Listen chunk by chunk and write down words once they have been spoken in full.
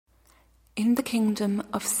In the kingdom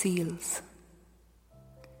of seals.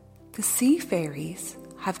 The sea fairies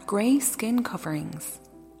have grey skin coverings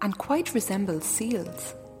and quite resemble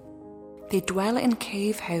seals. They dwell in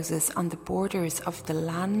cave houses on the borders of the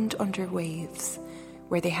land under waves,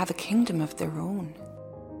 where they have a kingdom of their own.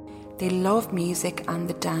 They love music and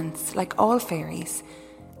the dance, like all fairies,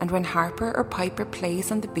 and when Harper or Piper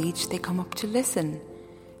plays on the beach, they come up to listen,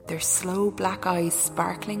 their slow black eyes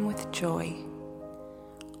sparkling with joy.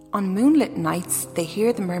 On moonlit nights, they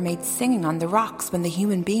hear the mermaids singing on the rocks when the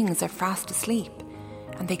human beings are fast asleep,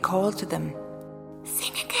 and they call to them,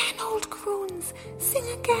 "Sing again, old croons, sing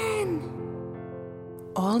again."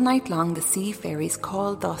 All night long the sea fairies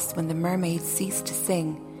call thus when the mermaids cease to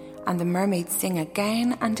sing, and the mermaids sing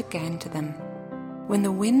again and again to them. When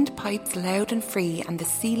the wind pipes loud and free, and the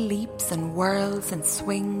sea leaps and whirls and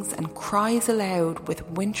swings and cries aloud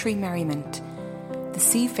with wintry merriment, the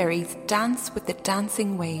sea fairies dance with the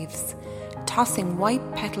dancing waves, tossing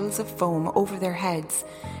white petals of foam over their heads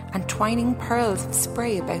and twining pearls of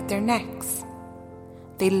spray about their necks.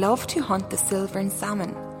 They love to hunt the silvern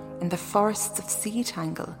salmon in the forests of sea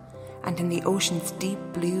tangle and in the ocean's deep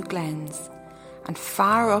blue glens, and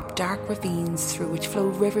far up dark ravines through which flow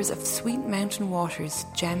rivers of sweet mountain waters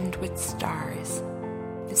gemmed with stars.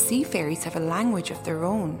 The sea fairies have a language of their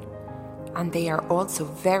own, and they are also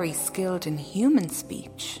very skilled in human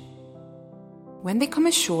speech. When they come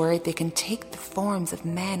ashore, they can take the forms of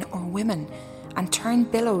men or women and turn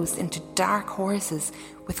billows into dark horses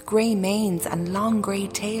with grey manes and long grey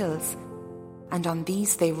tails, and on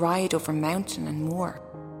these they ride over mountain and moor.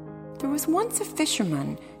 There was once a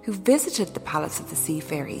fisherman who visited the palace of the sea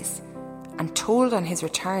fairies and told on his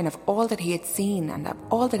return of all that he had seen and of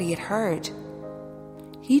all that he had heard.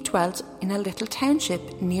 He dwelt in a little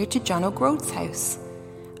township near to John O'Groat's house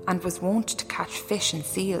and was wont to catch fish and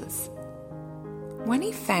seals. When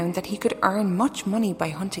he found that he could earn much money by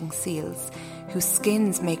hunting seals, whose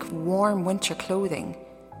skins make warm winter clothing,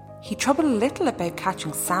 he troubled little about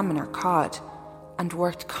catching salmon or cod and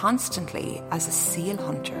worked constantly as a seal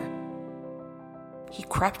hunter. He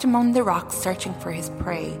crept among the rocks searching for his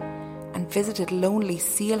prey and visited lonely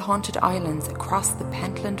seal-haunted islands across the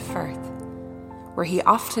Pentland Firth, where he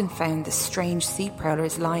often found the strange sea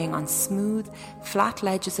prowlers lying on smooth, flat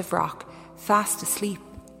ledges of rock, fast asleep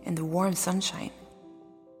in the warm sunshine.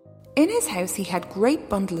 In his house he had great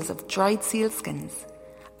bundles of dried sealskins,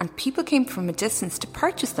 and people came from a distance to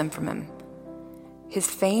purchase them from him. His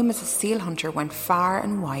fame as a seal hunter went far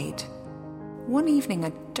and wide. One evening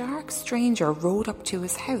a dark stranger rode up to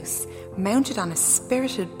his house, mounted on a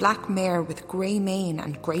spirited black mare with grey mane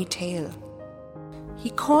and grey tail.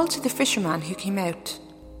 He called to the fisherman who came out,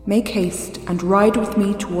 "Make haste and ride with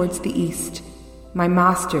me towards the east. My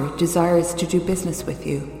master desires to do business with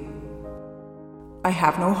you." "I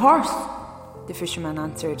have no horse," the fisherman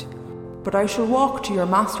answered, "but I shall walk to your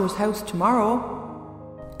master's house tomorrow."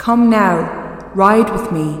 "Come now, ride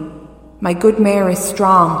with me. My good mare is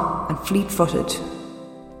strong and fleet-footed."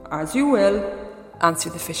 "As you will,"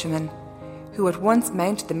 answered the fisherman, who at once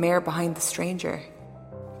mounted the mare behind the stranger.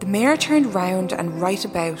 The mare turned round and right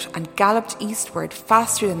about and galloped eastward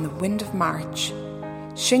faster than the wind of March.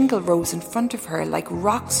 Shingle rose in front of her like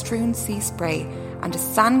rock-strewn sea spray, and a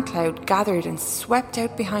sand cloud gathered and swept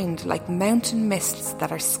out behind like mountain mists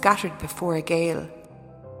that are scattered before a gale.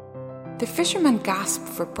 The fisherman gasped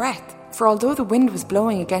for breath, for although the wind was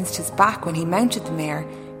blowing against his back when he mounted the mare,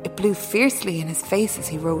 it blew fiercely in his face as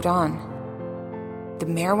he rode on. The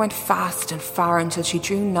mare went fast and far until she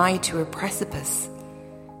drew nigh to a precipice.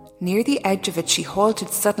 Near the edge of it she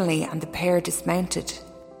halted suddenly, and the pair dismounted.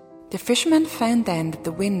 The fisherman found then that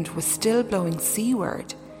the wind was still blowing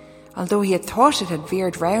seaward, although he had thought it had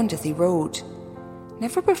veered round as he rode.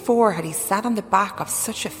 Never before had he sat on the back of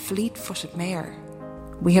such a fleet-footed mare.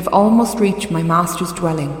 "We have almost reached my master's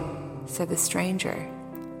dwelling," said the stranger.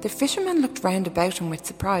 The fisherman looked round about him with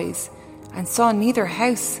surprise, and saw neither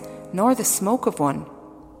house nor the smoke of one.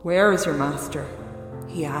 "Where is your master?"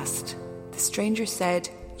 he asked. The stranger said,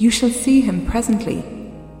 "You shall see him presently.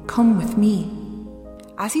 Come with me."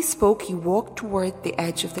 As he spoke, he walked toward the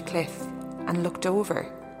edge of the cliff and looked over.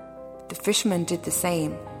 The fisherman did the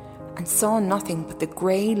same, and saw nothing but the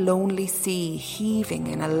grey, lonely sea heaving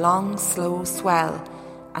in a long, slow swell,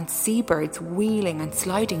 and seabirds wheeling and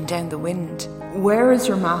sliding down the wind. "Where is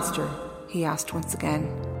your master?" he asked once again.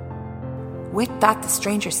 With that, the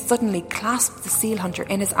stranger suddenly clasped the seal hunter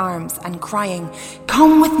in his arms and, crying,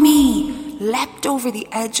 "Come with me!" leapt over the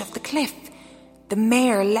edge of the cliff. The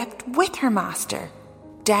mare leapt with her master.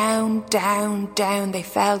 Down, down, down they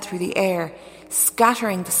fell through the air,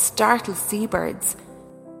 scattering the startled seabirds.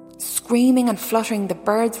 Screaming and fluttering, the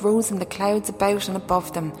birds rose in the clouds about and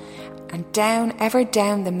above them, and down, ever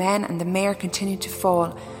down, the men and the mare continued to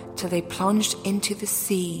fall, till they plunged into the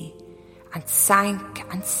sea, and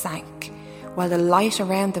sank, while the light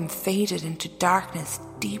around them faded into darkness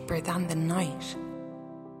deeper than the night.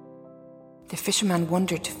 The fisherman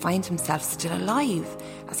wondered to find himself still alive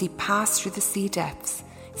as he passed through the sea depths,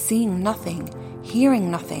 seeing nothing,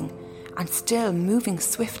 hearing nothing, and still moving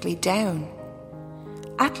swiftly down.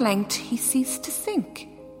 At length he ceased to sink,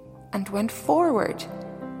 and went forward.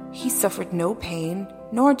 He suffered no pain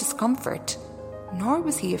nor discomfort, nor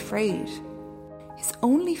was he afraid. His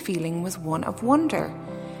only feeling was one of wonder,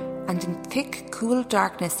 and in thick, cool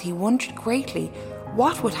darkness he wondered greatly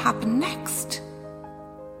what would happen next.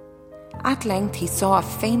 At length he saw a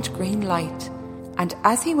faint green light, and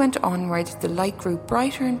as he went onward the light grew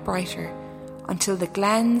brighter and brighter, until the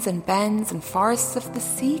glens and bens and forests of the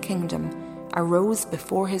sea kingdom arose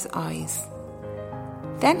before his eyes.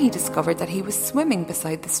 Then he discovered that he was swimming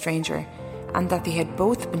beside the stranger, and that they had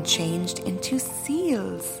both been changed into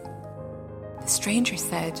seals. The stranger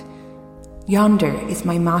said, "Yonder is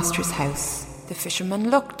my master's house." The fisherman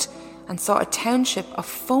looked and saw a township of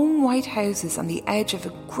foam-white houses on the edge of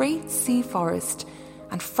a great sea forest,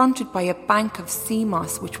 and fronted by a bank of sea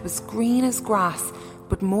moss which was green as grass,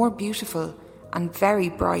 but more beautiful and very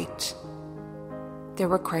bright. There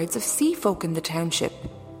were crowds of sea folk in the township.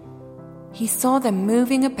 He saw them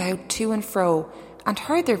moving about to and fro, and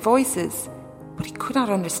heard their voices, but he could not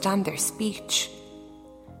understand their speech.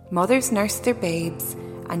 Mothers nursed their babes,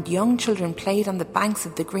 and young children played on the banks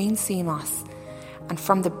of the green sea moss, and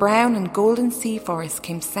from the brown and golden sea forest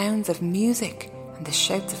came sounds of music and the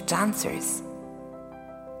shouts of dancers.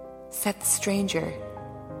 Said the stranger,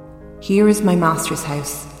 "Here is my master's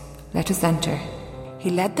house. Let us enter." He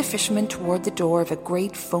led the fisherman toward the door of a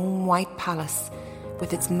great foam-white palace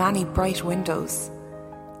with its many bright windows.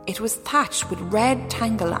 It was thatched with red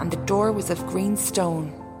tangle, and the door was of green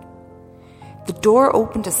stone. The door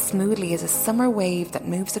opened as smoothly as a summer wave that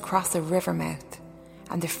moves across a river mouth,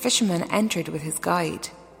 and the fisherman entered with his guide.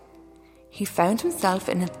 He found himself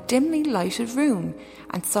in a dimly lighted room,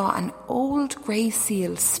 and saw an old grey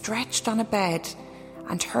seal stretched on a bed,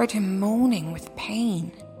 and heard him moaning with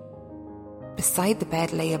pain. Beside the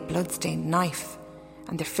bed lay a blood-stained knife,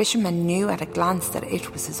 and the fisherman knew at a glance that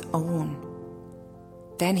it was his own.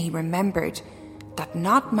 Then he remembered that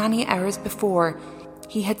not many hours before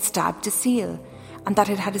he had stabbed a seal, and that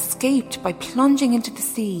it had escaped by plunging into the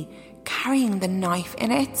sea, carrying the knife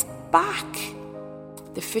in its back.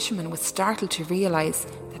 The fisherman was startled to realise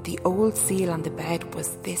that the old seal on the bed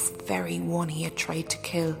was this very one he had tried to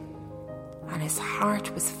kill, and his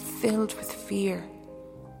heart was filled with fear.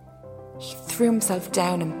 He threw himself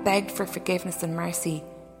down and begged for forgiveness and mercy,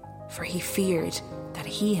 for he feared that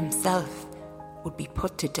he himself would be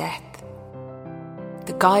put to death.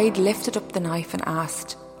 The guide lifted up the knife and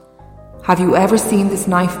asked, "Have you ever seen this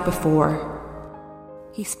knife before?"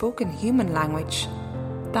 He spoke in human language.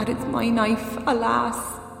 "That is my knife, alas,"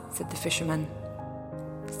 said the fisherman.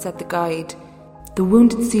 Said the guide, "The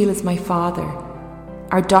wounded seal is my father.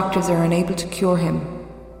 Our doctors are unable to cure him.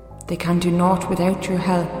 They can do naught without your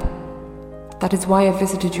help. That is why I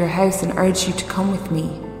visited your house and urged you to come with me.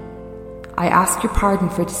 I ask your pardon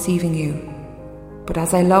for deceiving you, but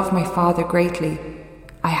as I love my father greatly,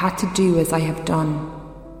 I had to do as I have done."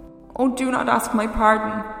 "Oh, do not ask my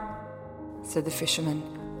pardon," said the fisherman.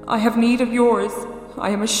 "I have need of yours.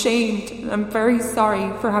 I am ashamed and am very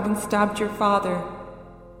sorry for having stabbed your father."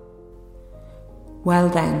 "Well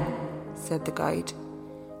then," said the guide,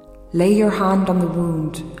 "lay your hand on the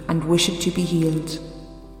wound and wish it to be healed."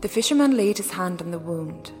 The fisherman laid his hand on the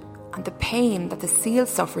wound, and the pain that the seal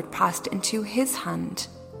suffered passed into his hand,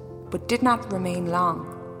 but did not remain long.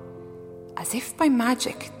 As if by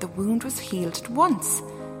magic, the wound was healed at once.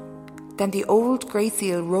 Then the old grey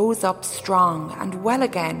seal rose up strong and well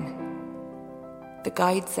again. The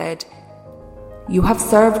guide said, "You have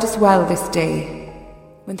served us well this day."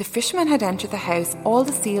 When the fisherman had entered the house, all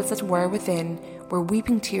the seals that were within were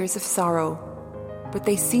weeping tears of sorrow, but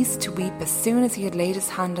they ceased to weep as soon as he had laid his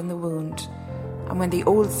hand on the wound, and when the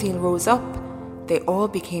old seal rose up, they all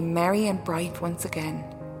became merry and bright once again.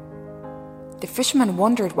 The fisherman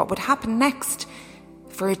wondered what would happen next.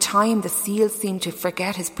 For a time the seal seemed to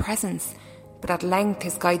forget his presence, but at length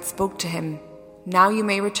his guide spoke to him. "Now you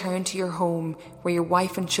may return to your home, where your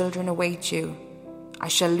wife and children await you. I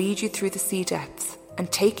shall lead you through the sea depths, and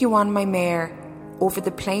take you on my mare over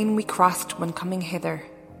the plain we crossed when coming hither."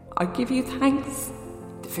 "I give you thanks,"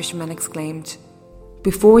 the fisherman exclaimed.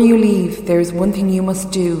 "Before you leave, there is one thing you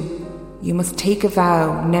must do. You must take a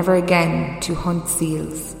vow never again to hunt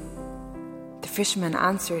seals." fisherman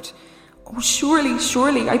answered, "Oh,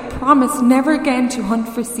 surely, I promise never again to hunt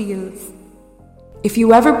for seals." "If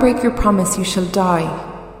you ever break your promise, you shall die.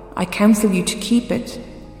 I counsel you to keep it,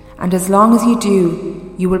 and as long as you do,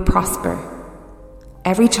 you will prosper.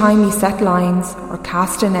 Every time you set lines or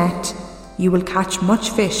cast a net, you will catch much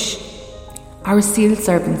fish. Our seal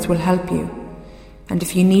servants will help you, and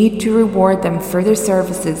if you need to reward them for their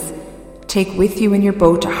services, take with you in your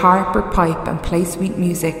boat a harp or pipe and play sweet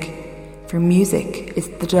music, for music is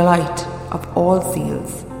the delight of all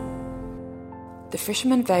seals." The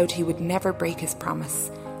fisherman vowed he would never break his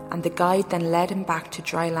promise, and the guide then led him back to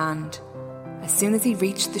dry land. As soon as he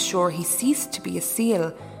reached the shore, he ceased to be a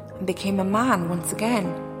seal and became a man once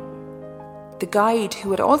again. The guide,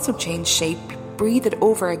 who had also changed shape, breathed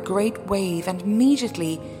over a great wave, and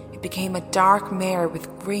immediately it became a dark mare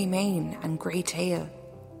with grey mane and grey tail.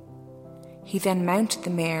 He then mounted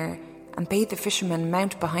the mare and bade the fisherman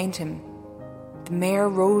mount behind him. The mare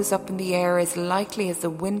rose up in the air as lightly as the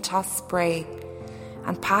wind-tossed spray,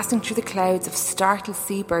 and passing through the clouds of startled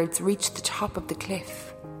seabirds, reached the top of the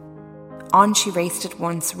cliff. On she raced at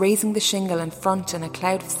once, raising the shingle in front and a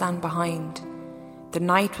cloud of sand behind. The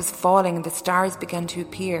night was falling and the stars began to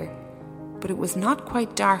appear, but it was not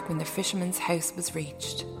quite dark when the fisherman's house was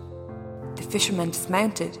reached. The fisherman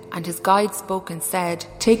dismounted, and his guide spoke and said,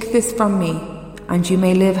 "Take this from me, and you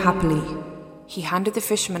may live happily." He handed the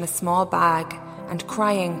fisherman a small bag, and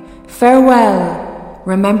crying, "Farewell,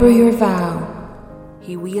 remember your vow,"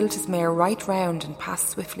 he wheeled his mare right round and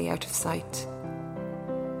passed swiftly out of sight.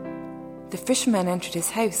 The fisherman entered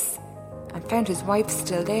his house and found his wife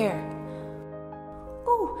still there.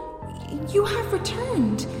 "Oh, you have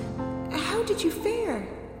returned. How did you fare?"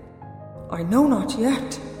 "I know not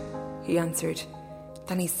yet," he answered.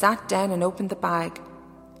 Then he sat down and opened the bag,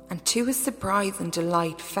 and to his surprise and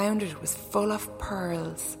delight found it was full of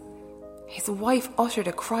pearls. His wife uttered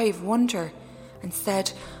a cry of wonder and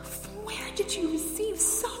said, "Where did you receive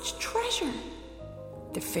such treasure?"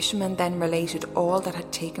 The fisherman then related all that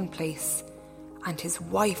had taken place, and his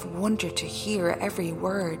wife wondered to hear every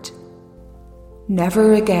word.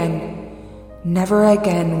 Never again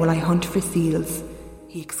will I hunt for seals,"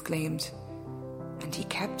 he exclaimed. And he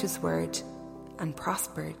kept his word and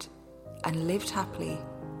prospered and lived happily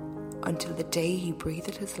until the day he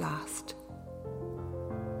breathed his last.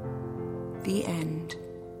 The end.